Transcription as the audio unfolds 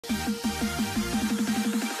Throughout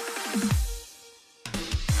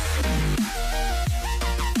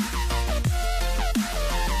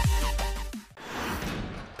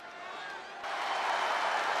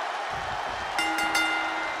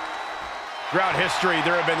history,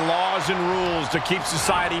 there have been laws and rules to keep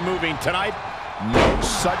society moving. Tonight, no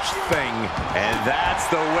such thing. And that's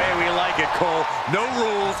the way we like it, Cole. No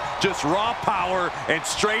rules, just raw power and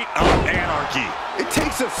straight-up anarchy. It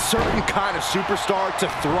takes a certain kind of superstar to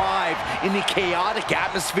thrive in the chaotic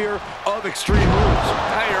atmosphere of Extreme Rules.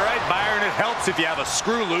 You're right, Byron. It helps if you have a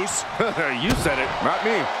screw loose. You said it, not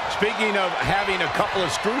me. Speaking of having a couple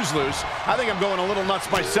of screws loose, I think I'm going a little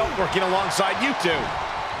nuts myself working alongside you two.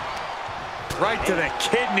 Right to the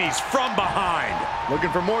kidneys from behind.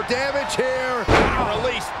 Looking for more damage here.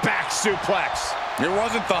 Release back suplex. It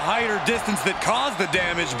wasn't the height or distance that caused the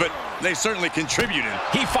damage, but they certainly contributed.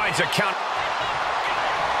 He finds a count.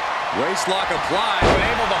 Waist lock applied. But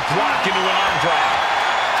able to block into an arm drag.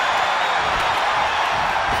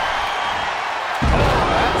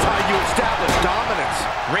 Oh, that's how you establish dominance.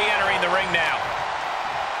 Re-entering the ring now.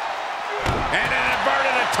 And an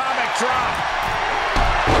inverted atomic drop.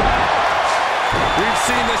 We've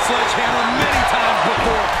seen this sledgehammer many times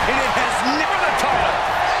before, and it has never the title.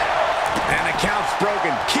 And the count's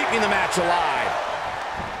broken, keeping the match alive.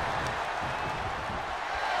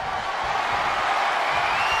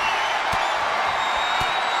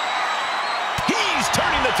 He's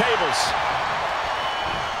turning the tables.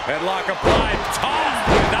 Headlock applied, tossed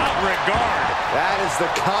without regard. That is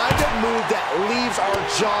the kind of move that leaves our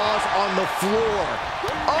jaws on the floor.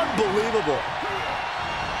 Unbelievable.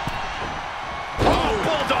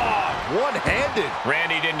 One-handed.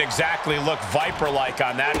 Randy didn't exactly look Viper-like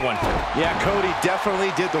on that one. Yeah, Cody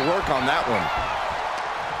definitely did the work on that one.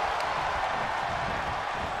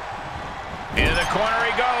 Into the corner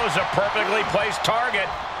he goes, a perfectly placed target.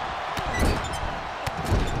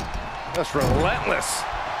 That's relentless.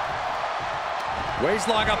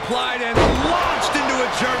 Waistlock applied and launched into a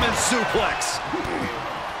German suplex.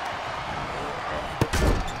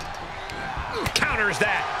 Counters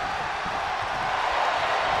that.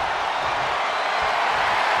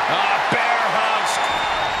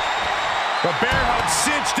 The bear hug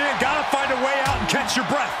cinched in. Gotta find a way out and catch your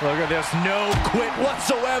breath. Look at this. No quit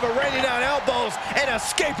whatsoever. Raining down elbows and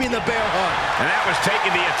escaping the bear hug. And that was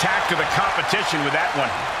taking the attack to the competition with that one.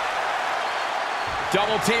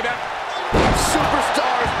 Double team it.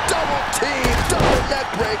 Superstars, double team, double neck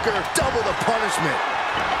breaker, double the punishment.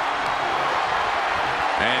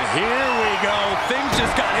 And here we go. Things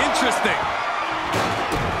just got interesting.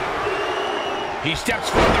 He steps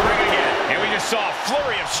foot in the ring again, and we just saw a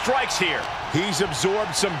flurry of strikes here. He's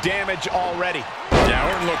absorbed some damage already. Yeah,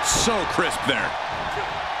 Orton looked so crisp there.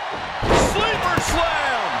 Sleeper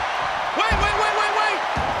slam! Wait!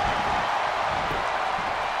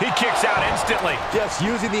 He kicks out instantly. Just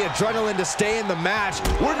using the adrenaline to stay in the match.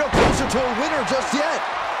 We're no closer to a winner just yet.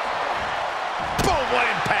 Boom, what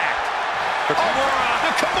impact! The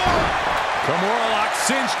Kimura lock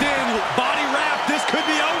cinched in, body wrap, this could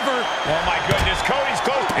be over. Oh my goodness, Cody's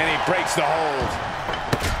close. And he breaks the hold.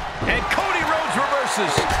 And Cody Rhodes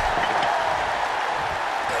reverses.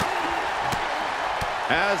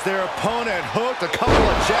 As their opponent hooked a couple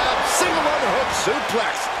of jabs, single underhook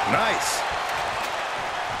suplex. Nice.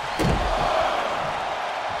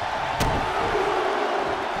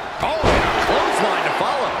 Oh, and a clothesline to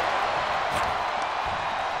follow.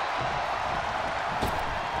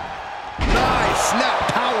 Nice snap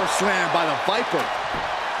power slam by the Viper.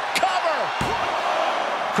 Cover!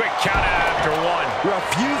 Quick count out after one.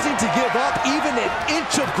 Refusing to give up even an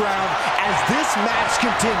inch of ground as this match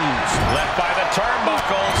continues. Left by the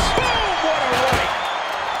turnbuckles. Boom! What a right!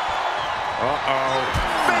 Uh-oh.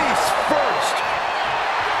 Face first.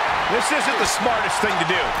 This isn't the smartest thing to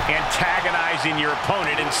do, antagonizing your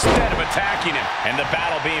opponent instead of attacking him. And the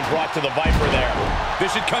battle being brought to the Viper there.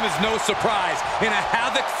 This should come as no surprise. In a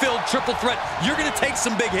havoc-filled triple threat, you're going to take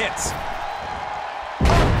some big hits.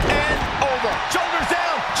 Up and over. Shoulders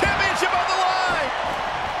down. Championship on the line.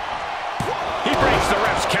 He breaks the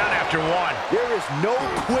ref's count after one. There is no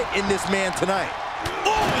quit in this man tonight.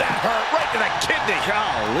 Ooh, that hurt right to the kidney.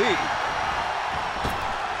 Golly.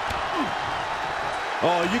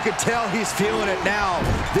 Oh, you can tell he's feeling it now.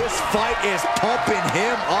 This fight is pumping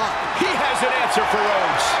him up. He has an answer for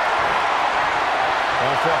Rhodes.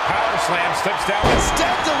 Going for a power slam, slips down.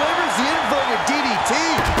 Instead delivers the inverted DDT.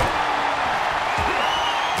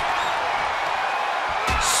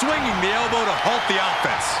 Swinging the elbow to halt the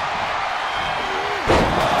offense.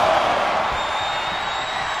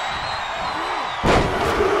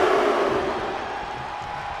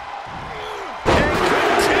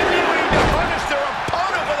 And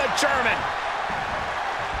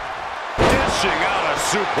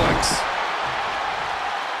suplex.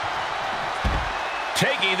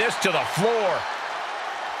 Taking this to the floor.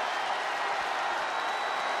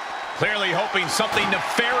 Clearly hoping something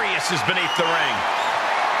nefarious is beneath the ring.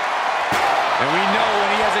 And we know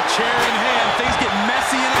when he has a chair in hand, things get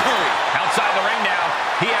messy in a hurry. Outside the ring now,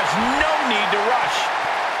 he has no need to rush.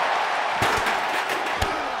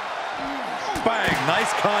 Bang,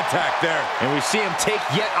 nice contact there. And we see him take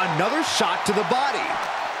yet another shot to the body.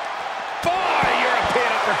 European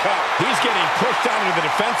uppercut. He's getting pushed down into the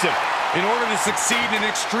defensive. In order to succeed in an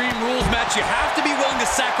Extreme Rules match, you have to be willing to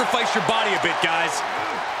sacrifice your body a bit, guys.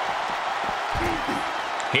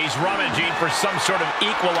 He's rummaging for some sort of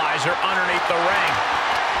equalizer underneath the ring.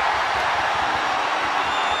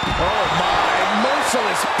 Oh my,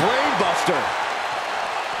 merciless brainbuster.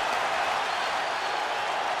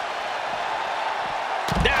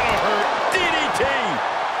 That'll hurt. DDT.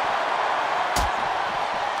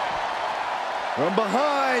 From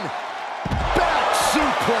behind. Back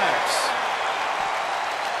suplex.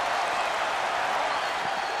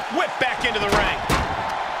 Whip back into the ring.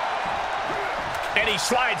 And he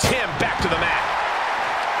slides him back to the mat.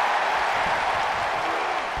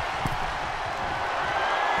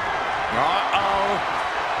 Uh-oh.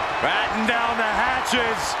 Batten down the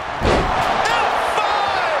hatches. F5!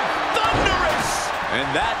 Thunderous! And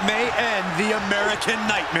that may end the American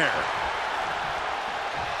Nightmare.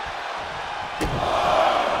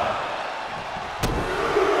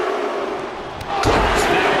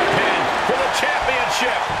 Now a pin for the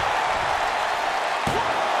championship.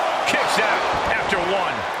 Kicks out after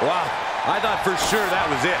one. Wow, I thought for sure that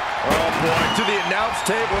was it. Oh boy, to the announce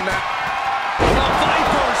table now. The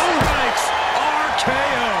Viper strikes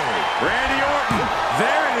RKO. Randy Orton,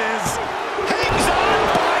 there it is. Hangs on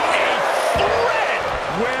by a thread.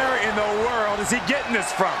 Where in the world is he getting this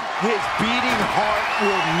from? His beating heart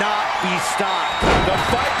will not be stopped. The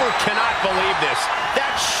Viper cannot believe this.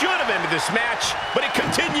 That should have ended this match, but it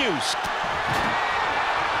continues.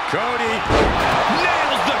 Cody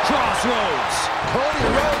nails the crossroads. Cody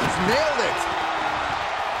Rhdes nailed it.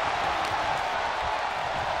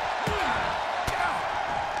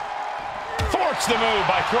 Thwarts the move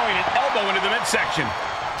by throwing an elbow into the midsection.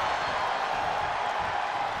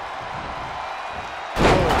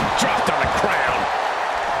 Dropped on the crown.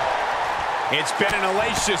 It's been an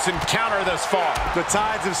hellacious encounter thus far. The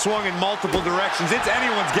tides have swung in multiple directions. It's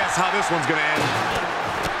anyone's guess how this one's going to end.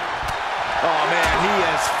 Oh man, he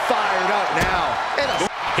is fired up now.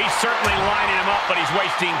 He's certainly lining him up, but he's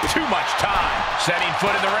wasting too much time. Setting foot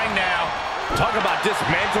in the ring now. Talk about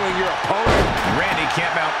dismantling your opponent. Randy can't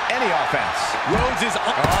mount any offense. Rhodes is...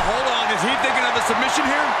 hold on. Is he thinking of a submission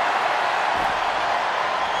here?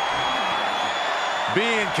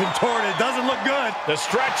 Being contorted doesn't look good. The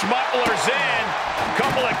stretch muffler's in.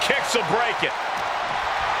 Couple of kicks will break it.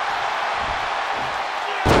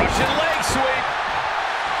 Russian leg sweep.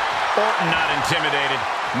 Orton not intimidated.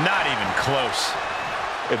 Not even close.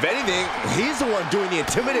 If anything, he's the one doing the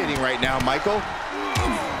intimidating right now, Michael.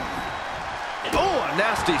 Oh, a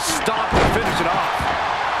nasty stop to finish it off.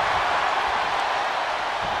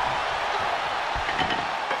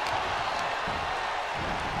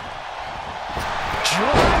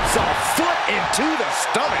 Drives a foot into the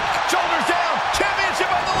stomach. Shoulders down. Championship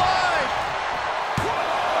on the line.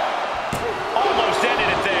 Almost ended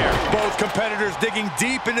it there. Both competitors digging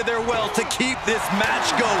deep into their well to keep this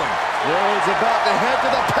match going. Rhodes about to head to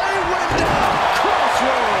the pay window.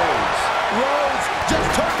 Crossroads. Rhodes just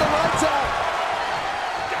turned the lights out.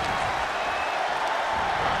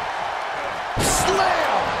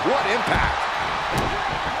 Slam. What impact.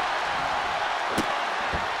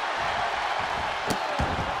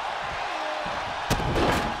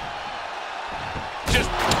 Just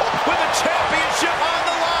with the championship on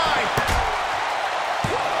the line.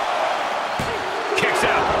 Kicks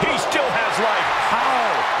out. He still has life.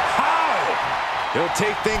 How? He'll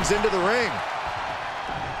take things into the ring.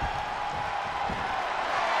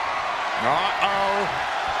 Uh-oh.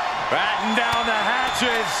 Batten down the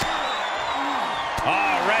hatches.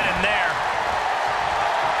 Oh, red in there.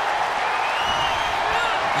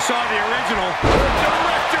 You saw the original.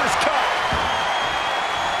 Director's cut.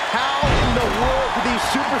 How in the world do these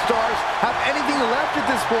superstars have anything left at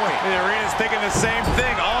this point? The arena's thinking the same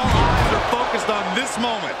thing. All eyes are focused on this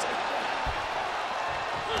moment.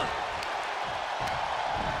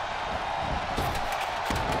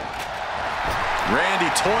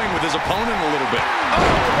 Randy toying with his opponent a little bit. Oh,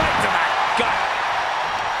 right to the gut.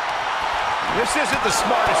 This isn't the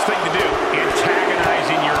smartest thing to do,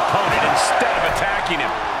 antagonizing your opponent instead of attacking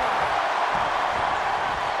him.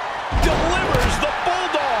 Delivers the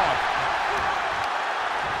Bulldog.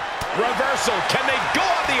 reversal. Can they go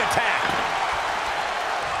on the attack?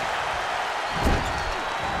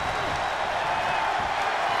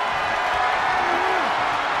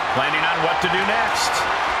 Planning on what to do next.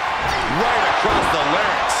 Right across the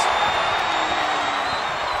larynx.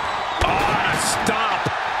 Oh, and a stomp.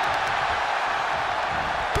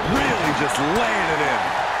 Really just laying it in.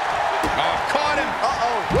 Oh, caught him.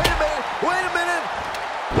 Uh-oh. Wait a minute. Wait a minute.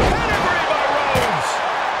 Pedigree by Rhodes.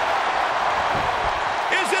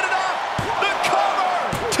 Is it enough? The cover.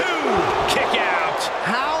 2. Kick out.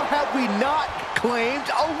 How have we not claimed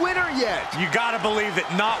a winner yet? You got to believe that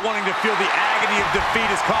not wanting to feel the agony of defeat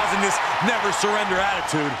is causing this never surrender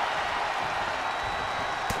attitude.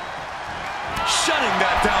 Shutting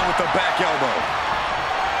that down with the back elbow.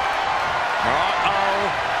 Uh-oh.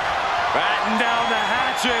 Batten down the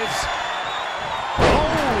hatches.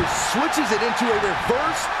 Oh, switches it into a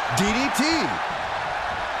reverse DDT.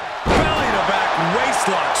 Belly to back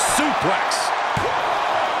waistlock suplex.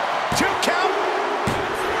 2 count.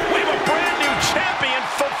 We have a brand new champion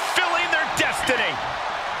fulfilling their destiny.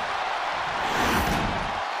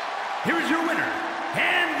 Here's your winner,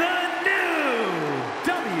 and the new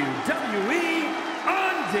WWE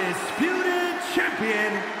Undisputed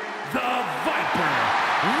Champion, the Viper,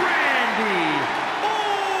 Randy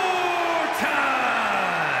Orton!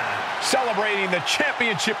 Celebrating the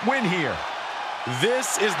championship win here.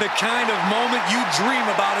 This is the kind of moment you dream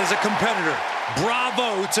about as a competitor.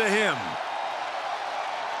 Bravo to him.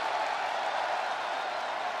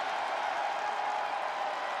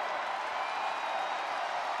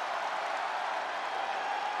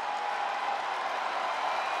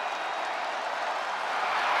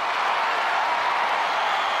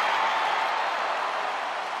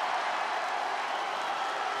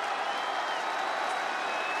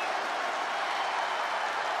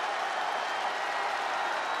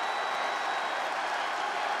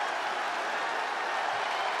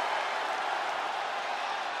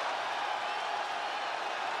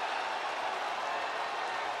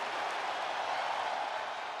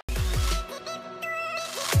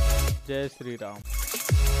 Jai Shri Ram.